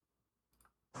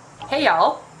Hey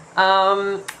y'all,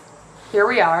 here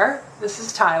we are. This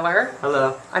is Tyler.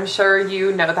 Hello. I'm sure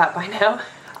you know that by now.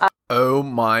 Oh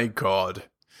my god.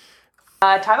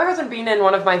 Tyler hasn't been in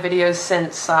one of my videos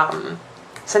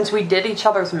since we did each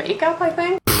other's makeup, I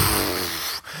think.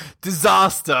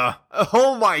 Disaster.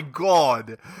 Oh my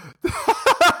god.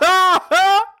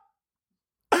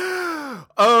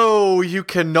 Oh, you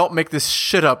cannot make this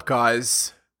shit up,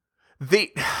 guys.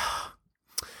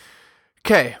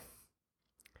 Okay.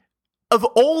 Of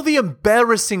all the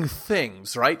embarrassing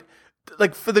things, right?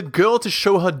 Like, for the girl to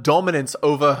show her dominance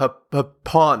over her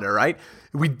partner, right?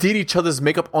 We did each other's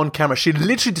makeup on camera. She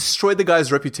literally destroyed the guy's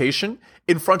reputation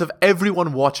in front of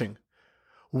everyone watching.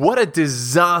 What a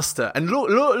disaster. And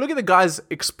look at the guy's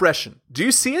expression. Do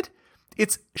you see it?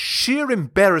 It's sheer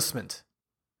embarrassment.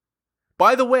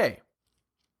 By the way,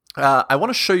 I want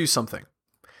to show you something.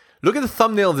 Look at the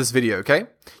thumbnail of this video, okay?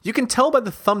 You can tell by the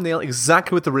thumbnail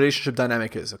exactly what the relationship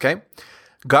dynamic is, okay?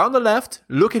 Guy on the left,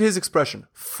 look at his expression.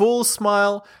 Full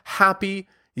smile, happy,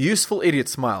 useful idiot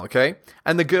smile, okay?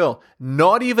 And the girl,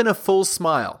 not even a full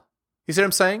smile. You see what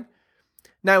I'm saying?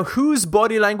 Now, whose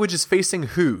body language is facing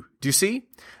who? Do you see?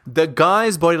 The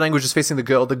guy's body language is facing the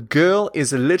girl. The girl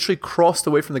is literally crossed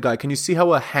away from the guy. Can you see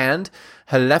how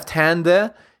her left hand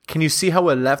there, can you see how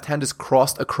her left hand is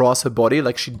crossed across her body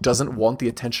like she doesn't want the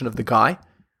attention of the guy?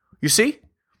 You see?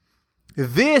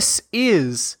 This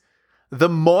is the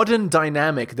modern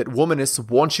dynamic that womanists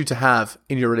want you to have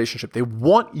in your relationship. They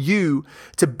want you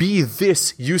to be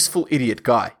this useful idiot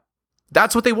guy.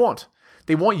 That's what they want.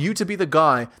 They want you to be the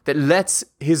guy that lets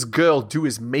his girl do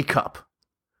his makeup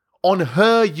on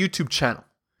her YouTube channel.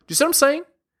 Do you see what I'm saying?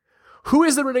 Who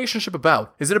is the relationship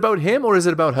about? Is it about him or is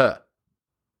it about her?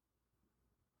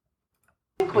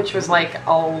 Which was like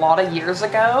a lot of years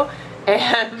ago,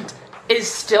 and is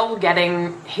still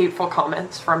getting hateful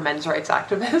comments from men's rights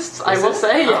activists. I will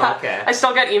say, yeah. Okay. I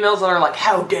still get emails that are like,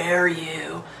 "How dare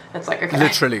you?" It's like, okay,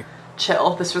 Literally.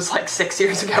 chill. This was like 6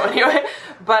 years ago anyway.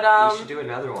 But We should do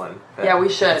another one. yeah, we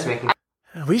should. That's making...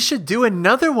 We should do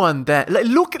another one that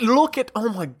look at oh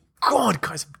my god,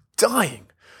 guys, I'm dying.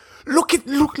 Look at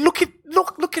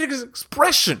his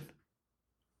expression.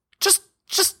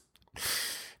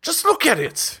 Just look at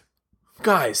it.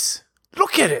 Guys,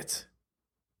 look at it.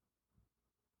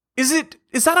 Is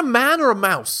that a man or a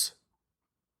mouse?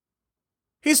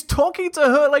 He's talking to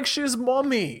her like she's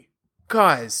mommy.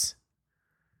 Guys,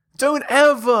 don't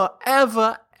ever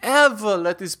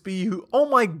let this be you. Oh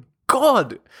my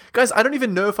god. Guys, I don't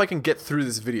even know if I can get through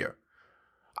this video.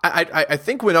 I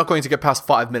think we're not going to get past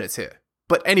 5 minutes here.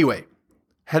 But anyway,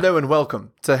 hello and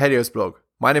welcome to Helios blog.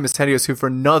 My name is Helios here for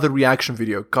another reaction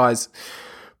video. Guys,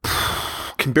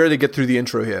 can barely get through the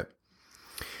intro here.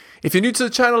 If you're new to the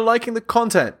channel, liking the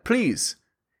content, please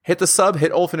hit the sub,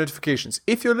 hit all for notifications.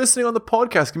 If you're listening on the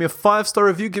podcast, give me a 5-star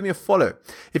review, give me a follow.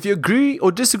 If you agree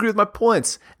or disagree with my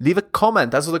points, leave a comment.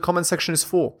 That's what the comment section is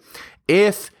for.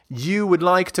 If you would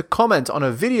like to comment on a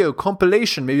video,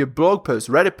 compilation, maybe a blog post,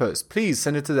 Reddit post, please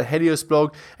send it to the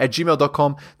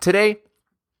heliosblog@gmail.com. Today,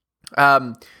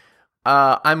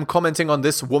 I'm commenting on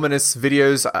this Womanist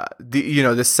videos.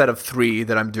 This set of 3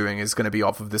 that I'm doing is going to be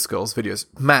off of this girl's videos.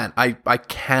 Man, I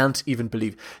can't even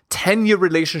believe 10-year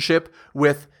relationship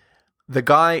with the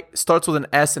guy starts with an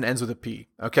S and ends with a P.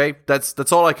 Okay,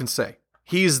 that's all I can say.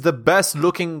 He's the best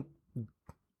looking.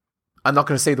 I'm not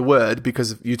going to say the word because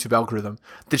of YouTube algorithm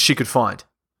that she could find.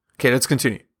 Okay, let's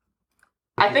continue.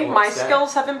 I think my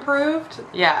skills have improved.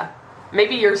 Yeah.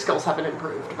 Maybe your skills haven't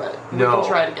improved, but we can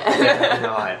try it again.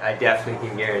 No, I definitely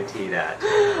can guarantee that.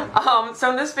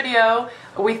 So in this video,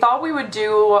 we thought we would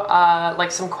do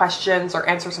like some questions or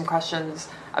answer some questions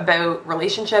about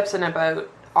relationships and about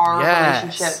our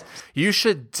relationship. You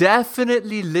should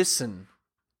definitely listen.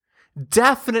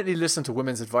 Definitely listen to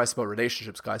women's advice about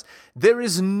relationships, guys. There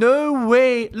is no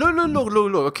way. Look,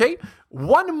 okay?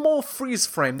 One more freeze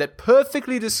frame that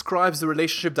perfectly describes the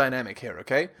relationship dynamic here,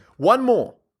 okay? One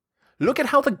more. Look at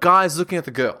how the guy is looking at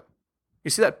the girl.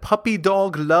 You see that puppy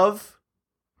dog love?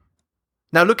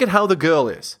 Now look at how the girl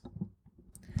is.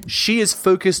 She is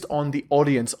focused on the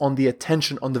audience, on the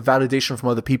attention, on the validation from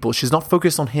other people. She's not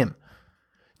focused on him.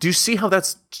 Do you see how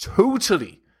that's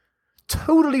totally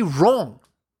wrong?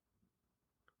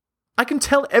 I can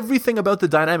tell everything about the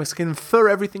dynamics. I can infer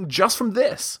everything just from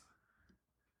this.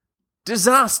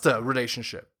 Disaster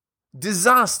relationship.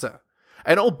 Disaster.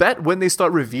 And I'll bet when they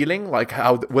start revealing like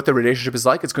what the relationship is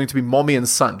like, it's going to be mommy and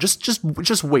son. Just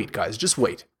wait, guys. Just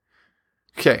wait.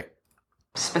 Okay.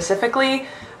 Specifically,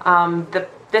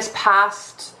 this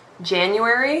past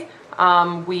January,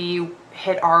 we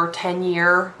hit our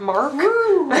 10-year mark.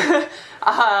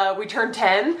 We turned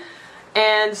 10.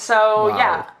 And so, Wow.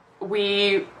 yeah,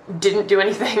 we didn't do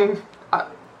anything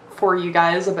for you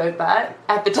guys about that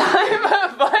at the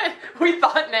time, but we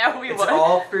thought now we would. It's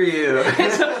all for you.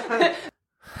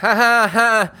 Ha ha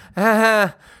ha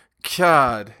ha.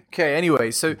 God. Okay,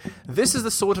 anyway, so this is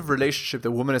the sort of relationship that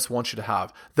Womanists want you to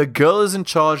have. The girl is in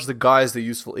charge, the guy is the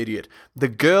useful idiot. The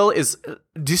girl is...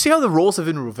 Do you see how the roles have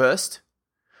been reversed?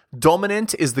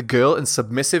 Dominant is the girl and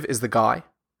submissive is the guy.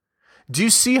 Do you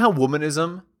see how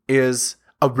womanism is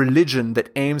a religion that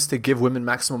aims to give women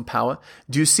maximum power?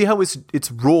 Do you see how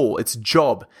its role, its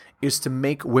job, is to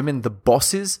make women the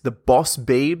bosses, the boss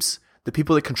babes, the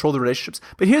people that control the relationships?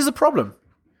 But here's the problem.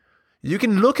 You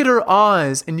can look at her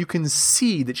eyes and you can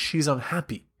see that she's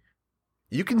unhappy.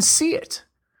 You can see it.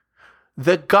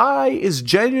 The guy is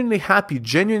genuinely happy,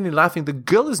 genuinely laughing. The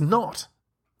girl is not.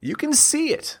 You can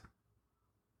see it.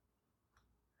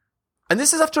 And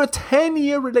this is after a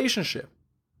 10-year relationship.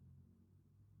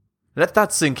 Let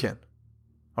that sink in.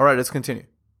 All right, let's continue.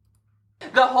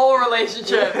 The whole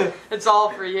relationship. It's all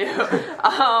for you.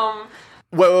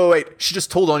 Wait. She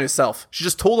just told on herself.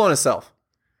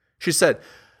 She said,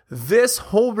 this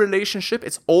whole relationship,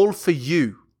 it's all for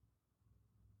you.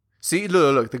 See,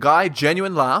 look. The guy,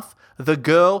 genuine laugh. The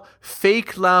girl,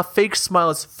 fake laugh, fake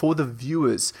smile. It's for the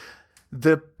viewers.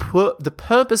 The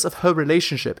purpose of her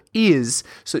relationship is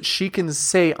so that she can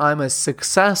say, I'm a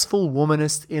successful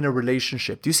womanist in a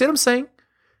relationship. Do you see what I'm saying?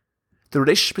 The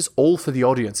relationship is all for the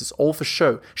audience. It's all for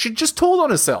show. She just told on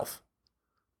herself.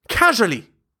 Casually.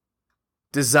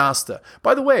 Disaster.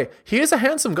 By the way, he is a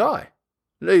handsome guy.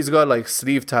 He's got like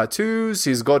sleeve tattoos.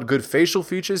 He's got good facial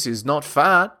features. He's not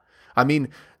fat. I mean,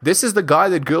 this is the guy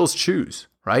that girls choose,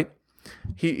 right?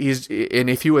 And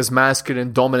if he was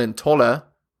masculine, dominant, taller,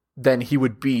 then he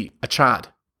would be a Chad,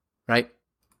 right?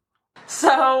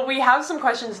 So we have some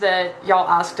questions that y'all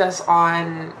asked us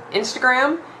on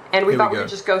Instagram, and we thought we would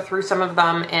just go through some of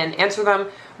them and answer them.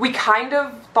 We kind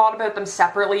of thought about them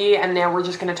separately, and now we're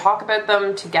just going to talk about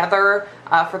them together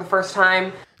for the first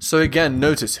time. So again,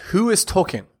 notice, who is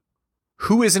talking?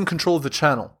 Who is in control of the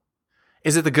channel?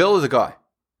 Is it the girl or the guy?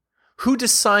 Who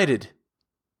decided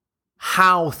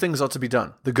how things are to be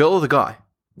done? The girl or the guy?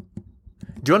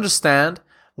 Do you understand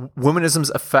womanism's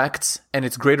effects and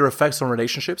its greater effects on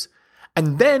relationships?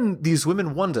 And then these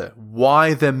women wonder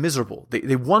why they're miserable.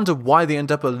 They wonder why they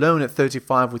end up alone at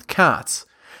 35 with cats.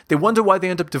 They wonder why they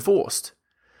end up divorced.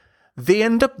 They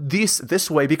end up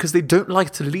this way because they don't like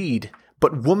to lead.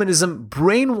 But womanism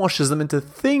brainwashes them into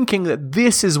thinking that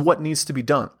this is what needs to be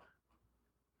done.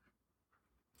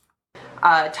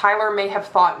 Tyler may have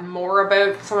thought more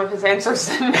about some of his answers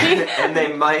than me. And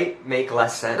they might make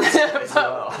less sense as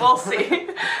well. We'll see.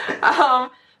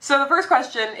 So the first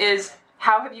question is,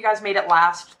 how have you guys made it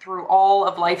last through all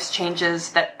of life's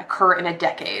changes that occur in a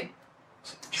decade?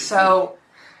 So,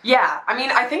 yeah, I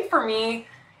mean, I think for me,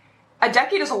 a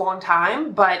decade is a long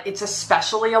time, but it's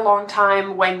especially a long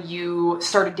time when you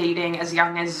started dating as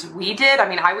young as we did. I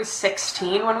mean, I was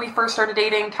 16 when we first started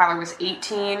dating. Tyler was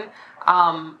 18.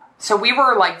 So we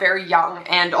were like very young,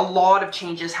 and a lot of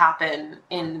changes happen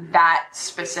in that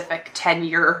specific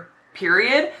 10-year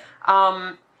period.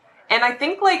 And I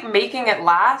think like making it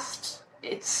last,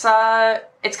 it's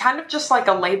kind of just like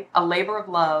a labor of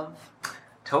love.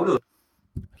 Totally.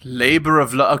 Labor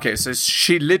of love. Okay, so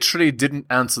she literally didn't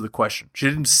answer the question. She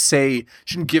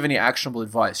didn't give any actionable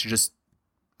advice. She just,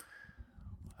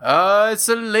 it's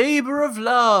a labor of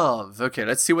love. Okay,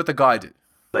 let's see what the guy did.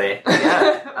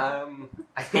 Yeah,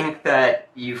 I think that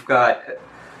you've got,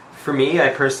 for me, I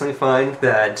personally find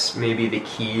that maybe the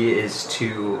key is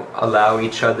to allow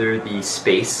each other the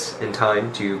space and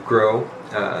time to grow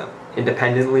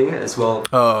independently as well.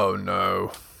 Oh,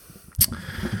 no.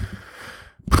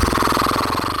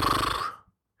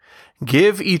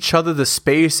 Give each other the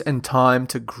space and time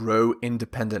to grow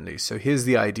independently. So here's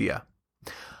the idea.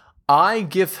 I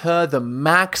give her the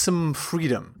maximum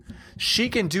freedom. She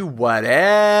can do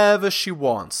whatever she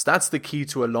wants. That's the key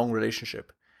to a long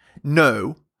relationship.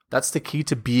 No, that's the key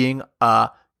to being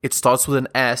it starts with an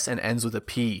S and ends with a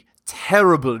P.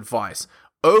 Terrible advice.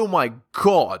 Oh my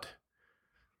God.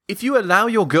 If you allow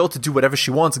your girl to do whatever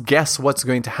she wants, guess what's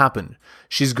going to happen?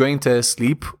 She's going to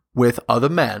sleep with other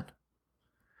men.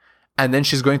 And then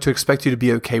she's going to expect you to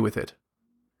be okay with it.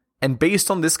 And based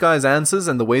on this guy's answers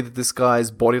and the way that this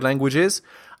guy's body language is,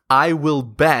 I will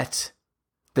bet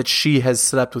that she has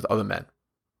slept with other men.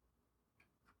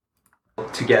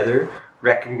 Together,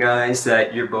 recognize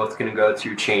that you're both going to go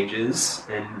through changes,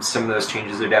 and some of those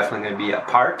changes are definitely going to be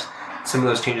apart. Some of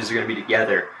those changes are going to be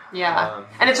together. Yeah.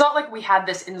 And it's not like we had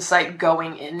this insight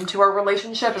going into our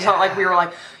relationship. It's not like we were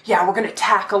like, yeah, we're going to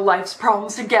tackle life's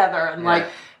problems together. And like,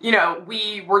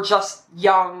 we were just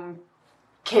young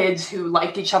kids who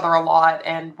liked each other a lot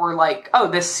and were like, oh,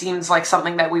 this seems like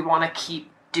something that we want to keep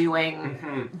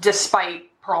doing despite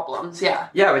problems. Yeah.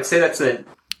 Yeah, I would say that's it.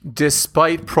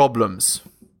 Despite problems.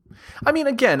 I mean,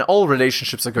 again, all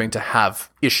relationships are going to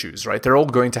have issues, right? They're all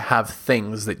going to have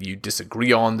things that you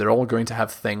disagree on. They're all going to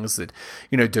have things that,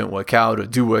 don't work out or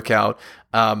do work out.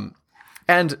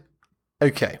 And,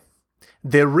 okay,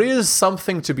 there is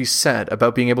something to be said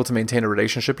about being able to maintain a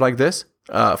relationship like this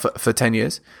for 10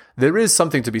 years. There is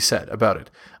something to be said about it.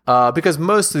 Because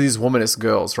most of these womanist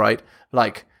girls, right,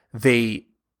 like, they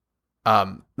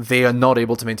are not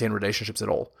able to maintain relationships at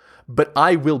all. But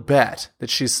I will bet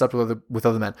that she's slept with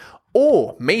other men.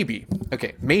 Or maybe,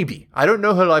 I don't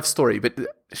know her life story, but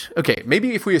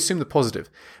maybe if we assume the positive,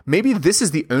 maybe this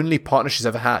is the only partner she's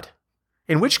ever had.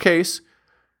 In which case,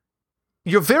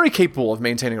 you're very capable of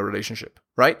maintaining a relationship,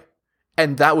 right?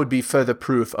 And that would be further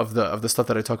proof of the stuff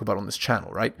that I talk about on this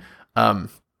channel, right?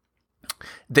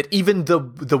 That even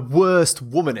the worst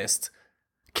womanist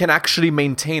can actually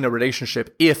maintain a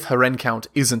relationship if her end count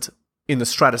isn't in the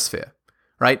stratosphere,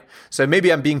 right? So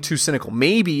maybe I'm being too cynical.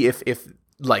 Maybe if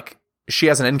like she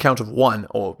has an end count of 1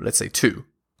 or let's say 2,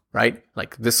 right?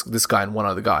 Like this guy and one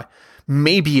other guy,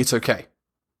 maybe it's okay.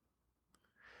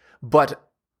 But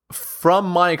from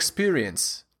my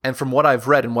experience and from what I've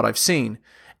read and what I've seen,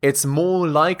 it's more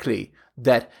likely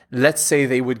that, let's say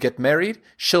they would get married,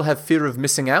 she'll have fear of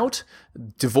missing out,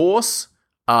 divorce,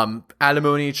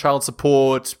 alimony, child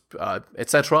support,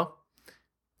 etc.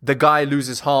 The guy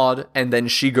loses hard, and then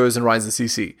she goes and rides the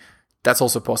CC. That's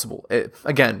also possible.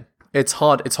 Again, it's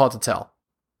hard to tell.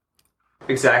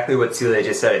 Exactly what Celia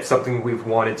just said. It's something we've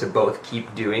wanted to both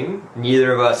keep doing.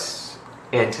 Neither of us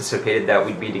anticipated that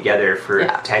we'd be together for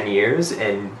 10 years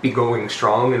and be going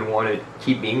strong and want to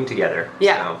keep being together.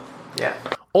 Yeah. So, yeah.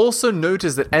 Also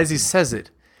notice that as he says it,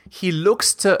 he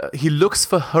looks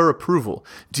for her approval.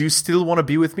 Do you still want to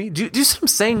be with me? Do you see what I'm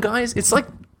saying, guys? It's like,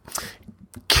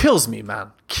 kills me,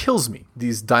 man. Kills me,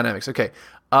 these dynamics. Okay,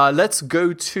 let's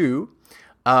go to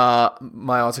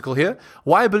my article here.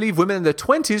 Why I believe women in their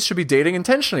 20s should be dating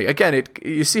intentionally. Again,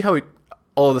 you see how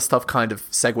all the stuff kind of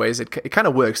segues. It kind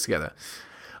of works together.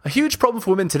 A huge problem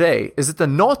for women today is that they're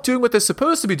not doing what they're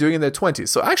supposed to be doing in their 20s.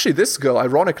 So actually, this girl,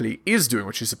 ironically, is doing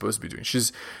what she's supposed to be doing.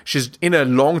 She's in a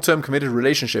long-term committed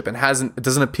relationship and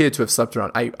doesn't appear to have slept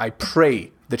around. I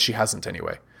pray that she hasn't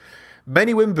anyway.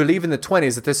 Many women believe in their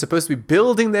 20s that they're supposed to be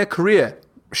building their career.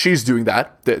 She's doing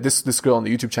that. This girl on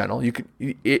the YouTube channel.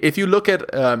 If you look at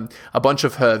a bunch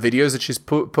of her videos that she's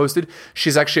posted,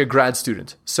 she's actually a grad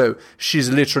student. So she's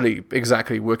literally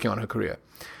exactly working on her career.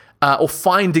 Or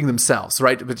finding themselves,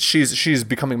 right? But she's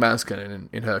becoming masculine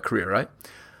in her career, right?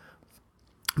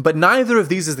 But neither of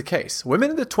these is the case.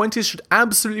 Women in their 20s should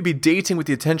absolutely be dating with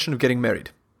the intention of getting married.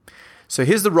 So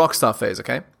here's the rockstar phase,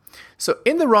 okay? So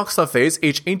in the rockstar phase,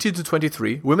 age 18 to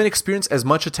 23, women experience as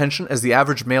much attention as the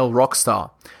average male rock star.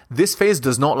 This phase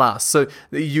does not last. So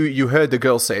you heard the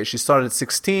girl say she started at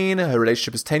 16, her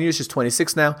relationship is 10 years, she's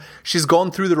 26 now. She's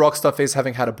gone through the rockstar phase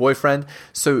having had a boyfriend.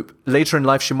 So later in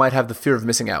life, she might have the fear of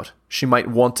missing out. She might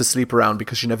want to sleep around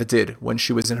because she never did when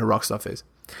she was in her rockstar phase.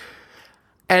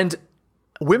 And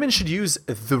women should use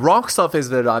the rockstar phase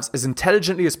of their lives as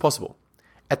intelligently as possible.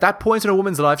 At that point in a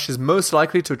woman's life, she's most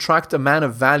likely to attract a man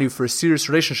of value for a serious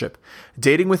relationship.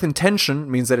 Dating with intention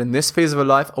means that in this phase of her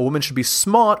life, a woman should be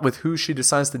smart with who she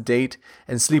decides to date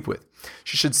and sleep with.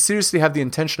 She should seriously have the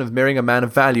intention of marrying a man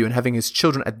of value and having his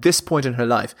children at this point in her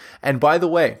life. And by the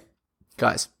way,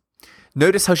 guys,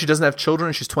 notice how she doesn't have children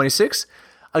and she's 26?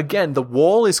 Again, the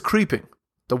wall is creeping.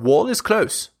 The wall is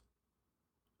close.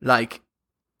 Like,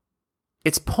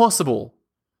 it's possible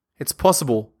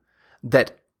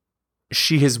that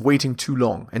she is waiting too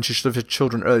long and she should have had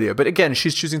children earlier. But again,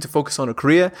 she's choosing to focus on her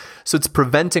career, so it's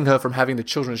preventing her from having the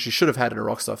children she should have had in her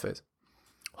rockstar phase.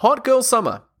 Hot girl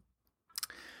summer.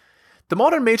 The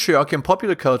modern matriarchy in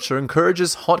popular culture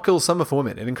encourages hot girl summer for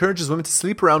women. It encourages women to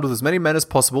sleep around with as many men as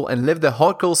possible and live their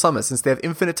hot girl summer since they have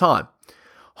infinite time.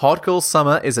 Hot girl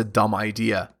summer is a dumb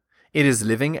idea. It is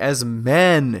living as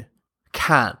men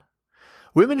can.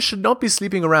 Women should not be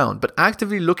sleeping around, but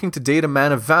actively looking to date a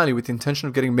man of value with the intention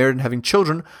of getting married and having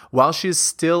children while she is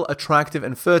still attractive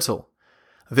and fertile.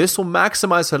 This will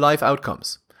maximize her life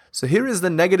outcomes. So here is the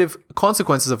negative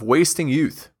consequences of wasting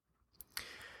youth.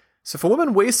 So if a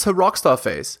woman wastes her rockstar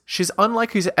phase, she's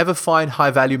unlikely to ever find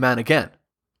high-value men again.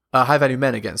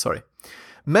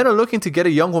 Men are looking to get a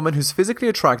young woman who's physically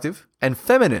attractive and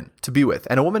feminine to be with,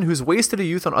 and a woman who's wasted her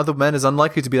youth on other men is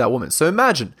unlikely to be that woman. So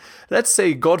imagine, let's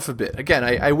say, God forbid, again,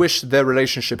 I wish their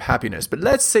relationship happiness, but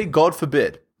let's say, God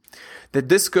forbid, that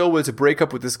this girl were to break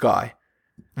up with this guy,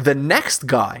 The next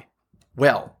guy,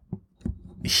 well,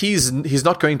 he's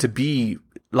not going to be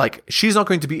like, she's not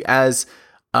going to be as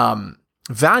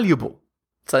valuable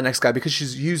to the next guy because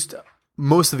she's used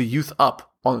most of the youth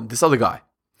up on this other guy.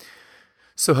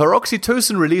 So her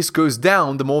oxytocin release goes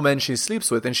down the more men she sleeps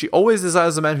with, and she always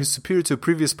desires a man who's superior to her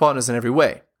previous partners in every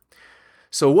way.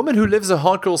 So a woman who lives a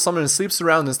hardcore summer and sleeps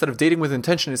around instead of dating with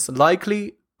intention is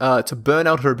likely to burn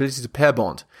out her ability to pair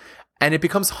bond. And it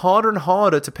becomes harder and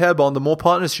harder to pair bond the more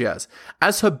partners she has.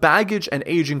 As her baggage and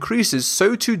age increases,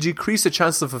 so too decrease the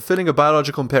chances of fulfilling a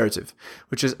biological imperative,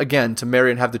 which is, again, to marry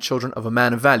and have the children of a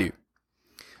man of value.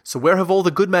 So where have all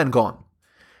the good men gone?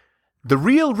 The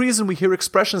real reason we hear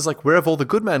expressions like, where have all the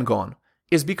good men gone,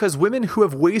 is because women who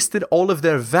have wasted all of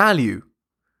their value,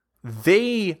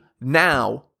 they've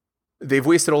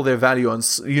wasted all their value on,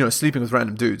 sleeping with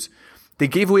random dudes. They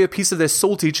gave away a piece of their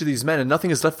soul to each of these men and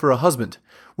nothing is left for a husband.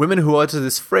 Women who utter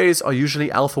this phrase are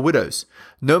usually alpha widows.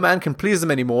 No man can please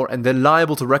them anymore and they're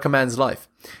liable to wreck a man's life.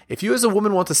 If you as a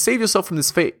woman want to save yourself from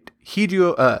this fate, heed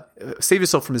the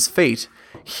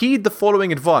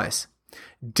following advice.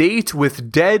 Date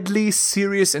with deadly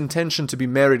serious intention to be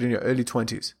married in your early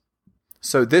 20s.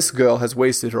 So this girl has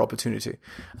wasted her opportunity.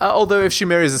 Although if she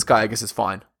marries this guy, I guess it's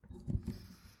fine.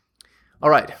 All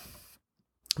right.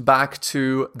 Back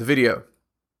to the video.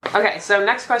 Okay, so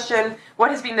next question. What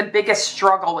has been the biggest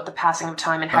struggle with the passing of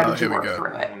time and how did you work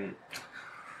through it?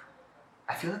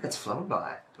 I feel like it's flown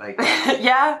by. Like,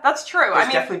 yeah, that's true.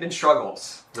 There's definitely been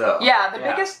struggles, though.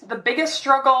 Yeah, the biggest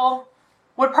struggle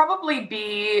would probably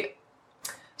be,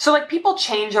 so like people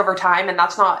change over time and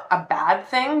that's not a bad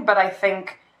thing, but I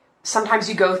think sometimes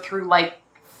you go through like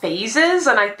phases,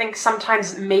 and I think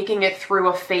sometimes making it through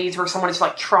a phase where someone is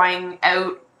like trying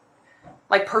out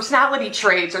like personality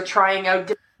traits or trying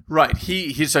out right.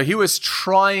 He was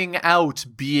trying out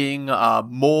being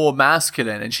more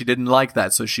masculine, and she didn't like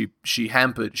that, so she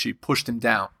pushed him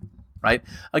down. Right?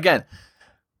 Again,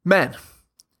 man,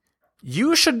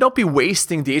 you should not be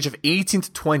wasting the age of 18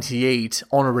 to 28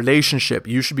 on a relationship.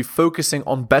 You should be focusing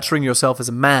on bettering yourself as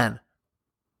a man.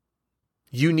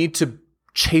 You need to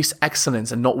chase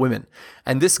excellence and not women.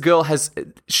 And this girl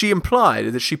she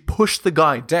implied that she pushed the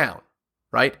guy down,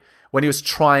 right? When he was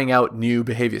trying out new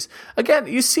behaviors. Again,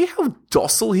 you see how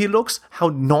docile he looks? How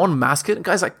non-masculine?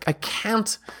 Guys, I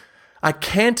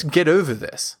can't get over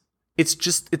this. It's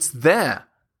there.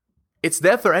 It's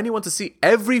there for anyone to see.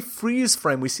 Every freeze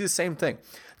frame, we see the same thing.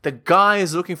 The guy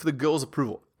is looking for the girl's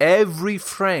approval. Every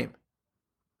frame.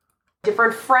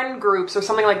 Different friend groups or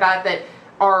something like that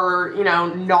are,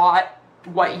 not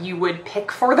what you would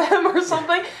pick for them or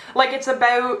something. Like, it's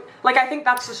about, like, I think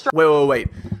that's the struggle. Wait.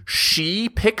 She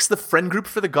picks the friend group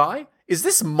for the guy? Is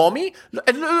this mommy? Look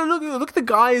at the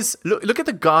guy's, look at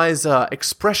the guy's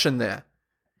expression there.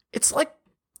 It's like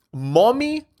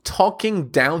mommy talking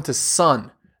down to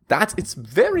son. It's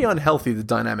very unhealthy, the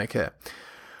dynamic here.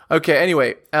 Okay,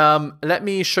 anyway, let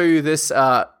me show you this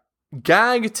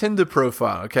gag Tinder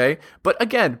profile, okay? But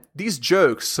again, these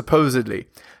jokes, supposedly,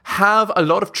 have a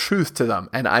lot of truth to them,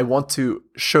 and I want to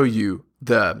show you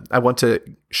the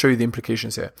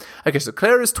implications here. Okay, so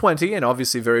Claire is 20 and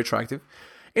obviously very attractive.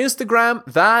 Instagram,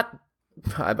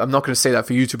 I'm not going to say that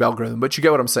for YouTube algorithm, but you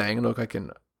get what I'm saying. Look, I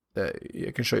can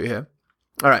show you here.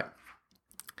 All right.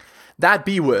 That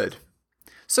B word.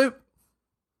 So,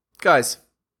 guys,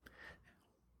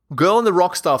 girl in the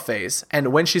rock star phase,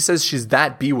 and when she says she's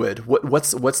that B word,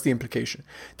 what's the implication?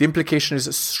 The implication is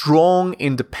a strong,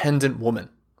 independent woman,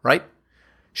 right?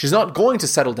 She's not going to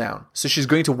settle down, so she's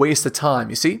going to waste the time,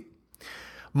 you see?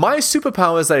 My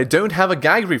superpower is that I don't have a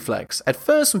gag reflex. At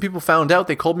first, when people found out,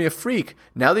 they called me a freak.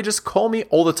 Now they just call me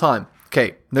all the time.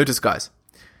 Okay, notice, guys.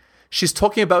 She's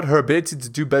talking about her ability to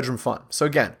do bedroom fun. So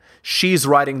again, she's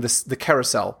riding the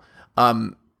carousel,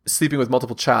 sleeping with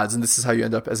multiple chads, and this is how you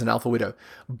end up as an alpha widow.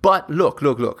 But look.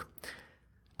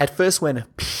 At first, when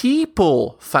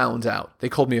people found out, they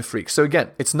called me a freak. So again,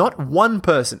 it's not one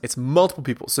person, it's multiple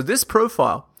people. So this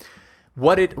profile,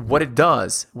 what it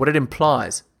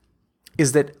implies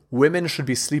is that women should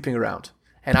be sleeping around.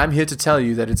 And I'm here to tell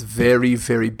you that it's very,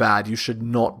 very bad. You should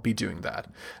not be doing that.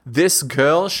 This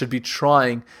girl should be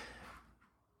trying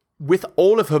with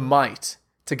all of her might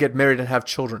to get married and have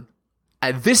children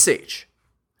at this age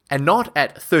and not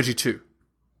at 32.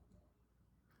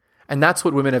 And that's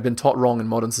what women have been taught wrong in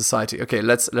modern society. Okay,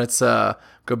 let's go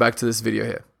back to this video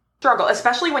here. Struggle,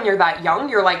 especially when you're that young,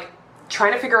 you're like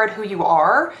trying to figure out who you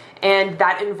are, and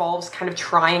that involves kind of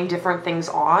trying different things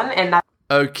on, and that.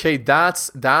 Okay,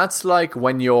 that's like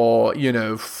when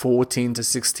you're, 14 to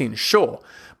 16, sure.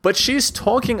 But she's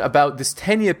talking about this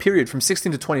 10-year period from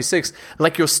 16 to 26,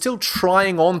 like you're still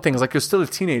trying on things, like you're still a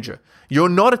teenager. You're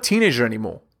not a teenager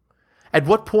anymore. At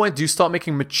what point do you start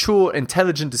making mature,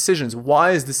 intelligent decisions,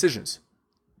 wise decisions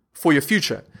for your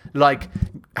future? Like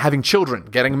having children,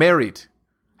 getting married,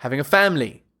 having a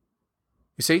family.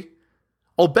 You see?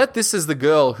 I'll bet this is the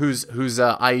girl whose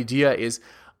idea is,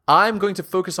 I'm going to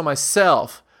focus on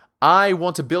myself. I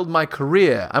want to build my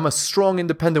career. I'm a strong,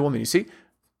 independent woman. You see?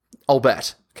 I'll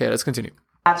bet. Okay, let's continue.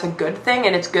 That's a good thing,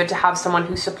 and it's good to have someone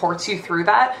who supports you through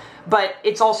that. But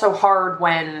it's also hard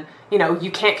when,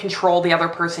 you can't control the other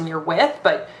person you're with,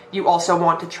 but you also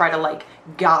want to try to,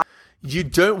 guide. You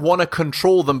don't want to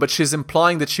control them, but she's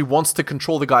implying that she wants to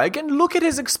control the guy. Again, look at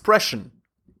his expression.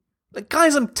 Like,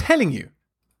 guys, I'm telling you.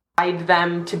 Guide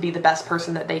them to be the best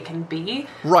person that they can be.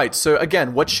 Right, so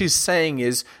again, what she's saying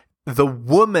is, the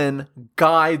woman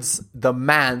guides the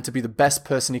man to be the best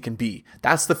person he can be.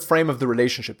 That's the frame of the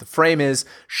relationship. The frame is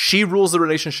she rules the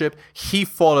relationship. He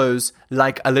follows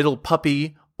like a little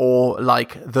puppy or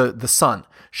like the son.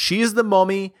 She's the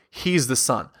mommy. He's the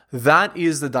son. That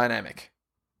is the dynamic.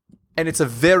 And it's a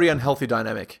very unhealthy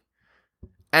dynamic.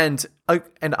 And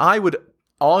I would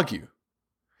argue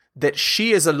that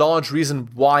she is a large reason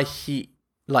why he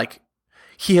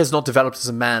has not developed as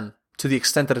a man to the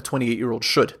extent that a 28-year-old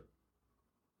should.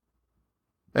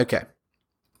 Okay.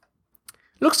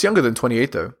 Looks younger than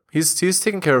 28 though. He's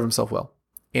taking care of himself well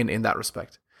in that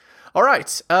respect. All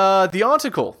right. The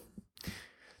article.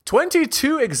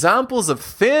 22 examples of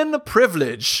thin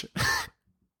privilege.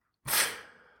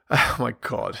 Oh my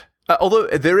god. Although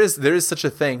there is such a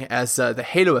thing as the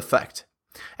halo effect.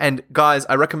 And guys,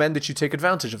 I recommend that you take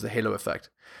advantage of the halo effect.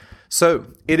 So,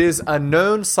 it is a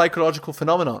known psychological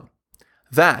phenomenon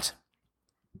that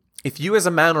if you as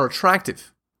a man are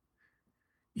attractive,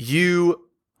 you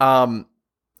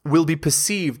will be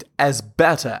perceived as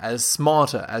better, as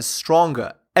smarter, as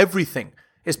stronger. Everything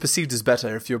is perceived as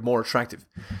better if you're more attractive.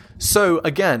 So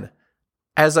again,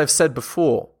 as I've said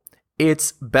before,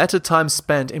 it's better time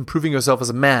spent improving yourself as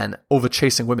a man over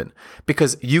chasing women,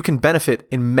 because you can benefit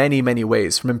in many, many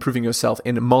ways from improving yourself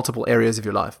in multiple areas of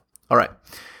your life. All right.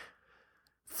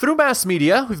 Through mass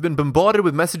media, we've been bombarded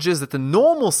with messages that the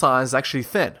normal size is actually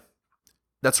thin.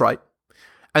 That's right.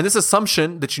 And this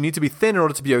assumption that you need to be thin in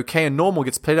order to be okay and normal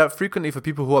gets played out frequently for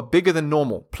people who are bigger than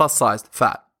normal, plus-sized,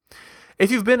 fat.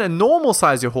 If you've been a normal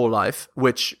size your whole life,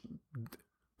 which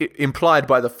implied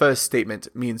by the first statement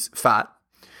means fat,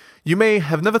 you may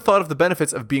have never thought of the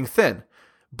benefits of being thin.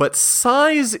 But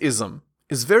sizeism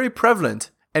is very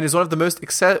prevalent and is one of the most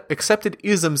accepted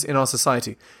isms in our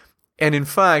society. And in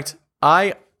fact,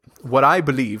 what I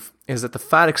believe is that the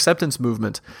fat acceptance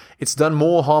movement, it's done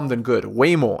more harm than good,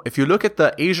 way more. If you look at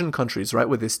the Asian countries, right,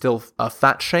 where there's still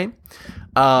fat shame,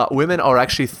 women are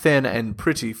actually thin and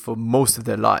pretty for most of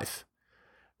their life.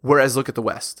 Whereas look at the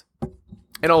West.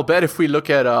 And I'll bet if we look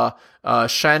at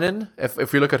Shannon,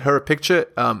 if we look at her picture,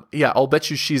 I'll bet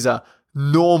you she's a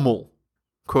normal,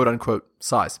 quote-unquote,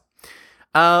 size.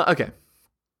 Okay.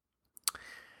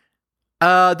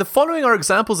 The following are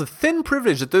examples of thin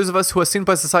privilege that those of us who are seen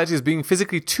by society as being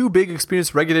physically too big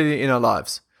experience regularly in our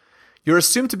lives. You're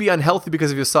assumed to be unhealthy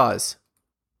because of your size.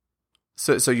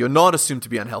 So you're not assumed to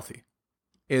be unhealthy,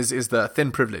 is the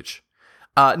thin privilege.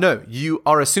 No, you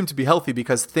are assumed to be healthy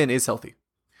because thin is healthy.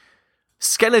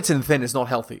 Skeleton thin is not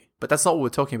healthy, but that's not what we're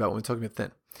talking about when we're talking about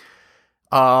thin.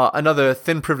 Another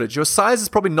thin privilege. Your size is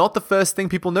probably not the first thing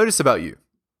people notice about you.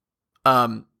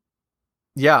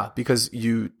 Yeah, because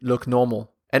you look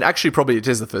normal. And actually, probably it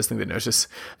is the first thing they notice.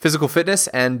 Physical fitness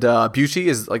and beauty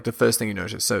is like the first thing you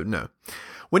notice, so no.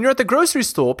 When you're at the grocery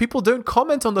store, people don't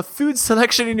comment on the food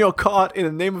selection in your cart in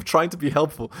the name of trying to be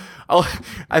helpful.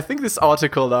 I think this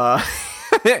article...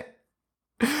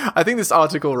 I think this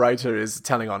article writer is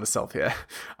telling on herself here.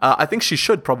 I think she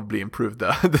should probably improve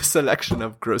the selection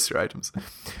of grocery items.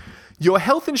 Your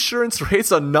health insurance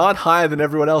rates are not higher than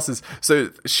everyone else's. So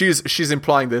she's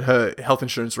implying that her health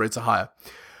insurance rates are higher.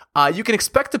 You can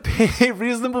expect to pay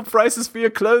reasonable prices for your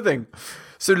clothing.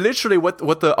 So literally what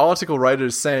the article writer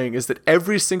is saying is that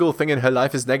every single thing in her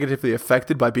life is negatively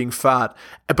affected by being fat,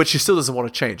 but she still doesn't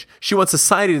want to change. She wants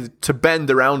society to bend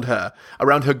around her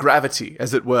gravity,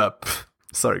 as it were.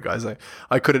 Sorry guys,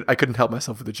 I couldn't help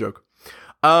myself with the joke.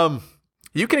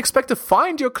 You can expect to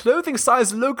find your clothing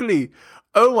size locally.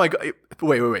 Oh my god,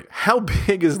 wait. How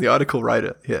big is the article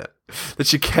writer here? That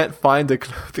she can't find the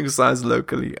clothing size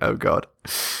locally. Oh god.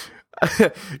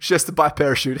 She has to buy a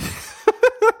parachute.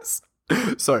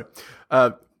 Sorry.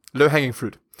 Low-hanging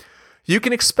fruit. You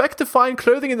can expect to find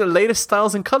clothing in the latest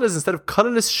styles and colors instead of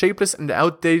colorless, shapeless, and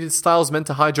outdated styles meant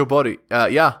to hide your body.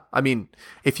 Yeah, I mean,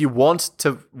 if you want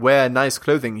to wear nice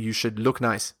clothing, you should look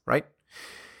nice, right?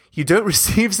 You don't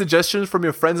receive suggestions from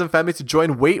your friends and family to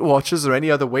join Weight Watchers or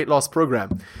any other weight loss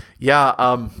program. Yeah,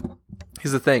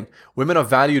 here's the thing. Women are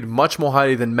valued much more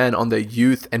highly than men on their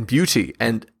youth and beauty,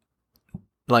 and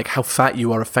like how fat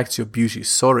you are affects your beauty.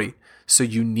 Sorry. So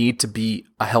you need to be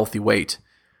a healthy weight.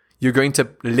 You're going to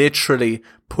literally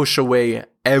push away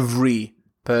every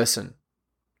person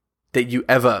that you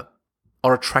ever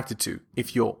are attracted to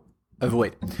if you're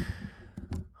overweight.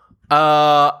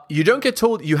 You don't get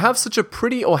told you have such a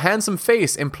pretty or handsome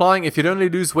face, implying if you'd only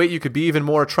lose weight, you could be even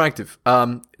more attractive.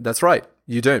 That's right.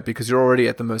 You don't, because you're already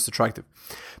at the most attractive.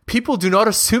 People do not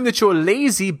assume that you're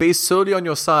lazy based solely on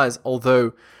your size,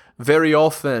 although very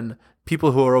often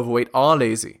people who are overweight are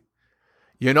lazy.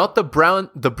 You're not the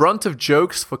brunt of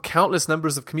jokes for countless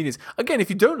numbers of comedians. Again, if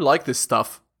you don't like this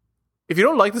stuff,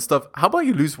 how about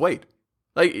you lose weight?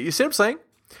 Like, you see what I'm saying?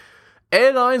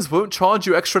 Airlines won't charge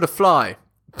you extra to fly.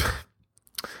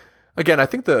 Again, I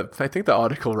think the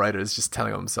article writer is just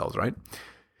telling on themselves, right?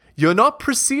 You're not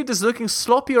perceived as looking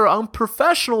sloppy or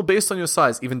unprofessional based on your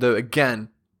size, even though, again,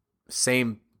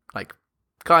 same, like,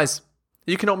 guys,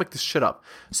 you cannot make this shit up.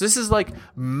 So this is like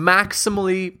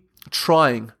maximally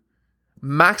trying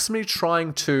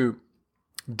to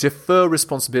defer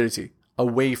responsibility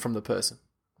away from the person,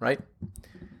 right?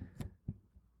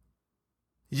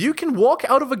 You can walk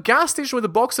out of a gas station with a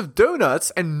box of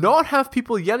donuts and not have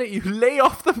people yell at you, lay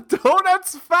off them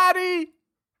donuts, fatty!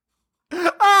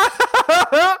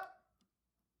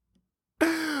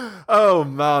 Oh,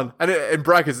 man. And in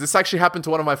brackets, this actually happened to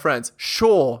one of my friends.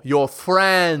 Sure, your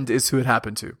friend is who it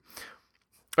happened to.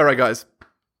 All right, guys.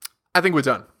 I think we're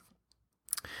done.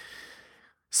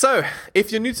 So,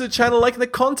 if you're new to the channel, liking the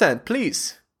content,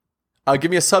 please give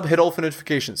me a sub, hit all for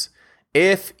notifications.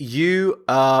 If you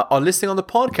are listening on the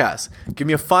podcast, give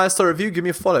me a 5-star review, give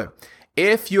me a follow.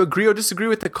 If you agree or disagree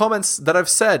with the comments that I've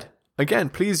said, again,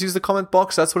 please use the comment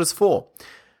box. That's what it's for.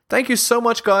 Thank you so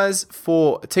much, guys,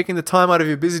 for taking the time out of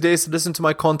your busy days to listen to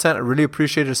my content. I really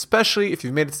appreciate it, especially if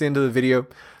you've made it to the end of the video.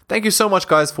 Thank you so much,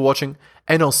 guys, for watching,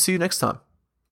 and I'll see you next time.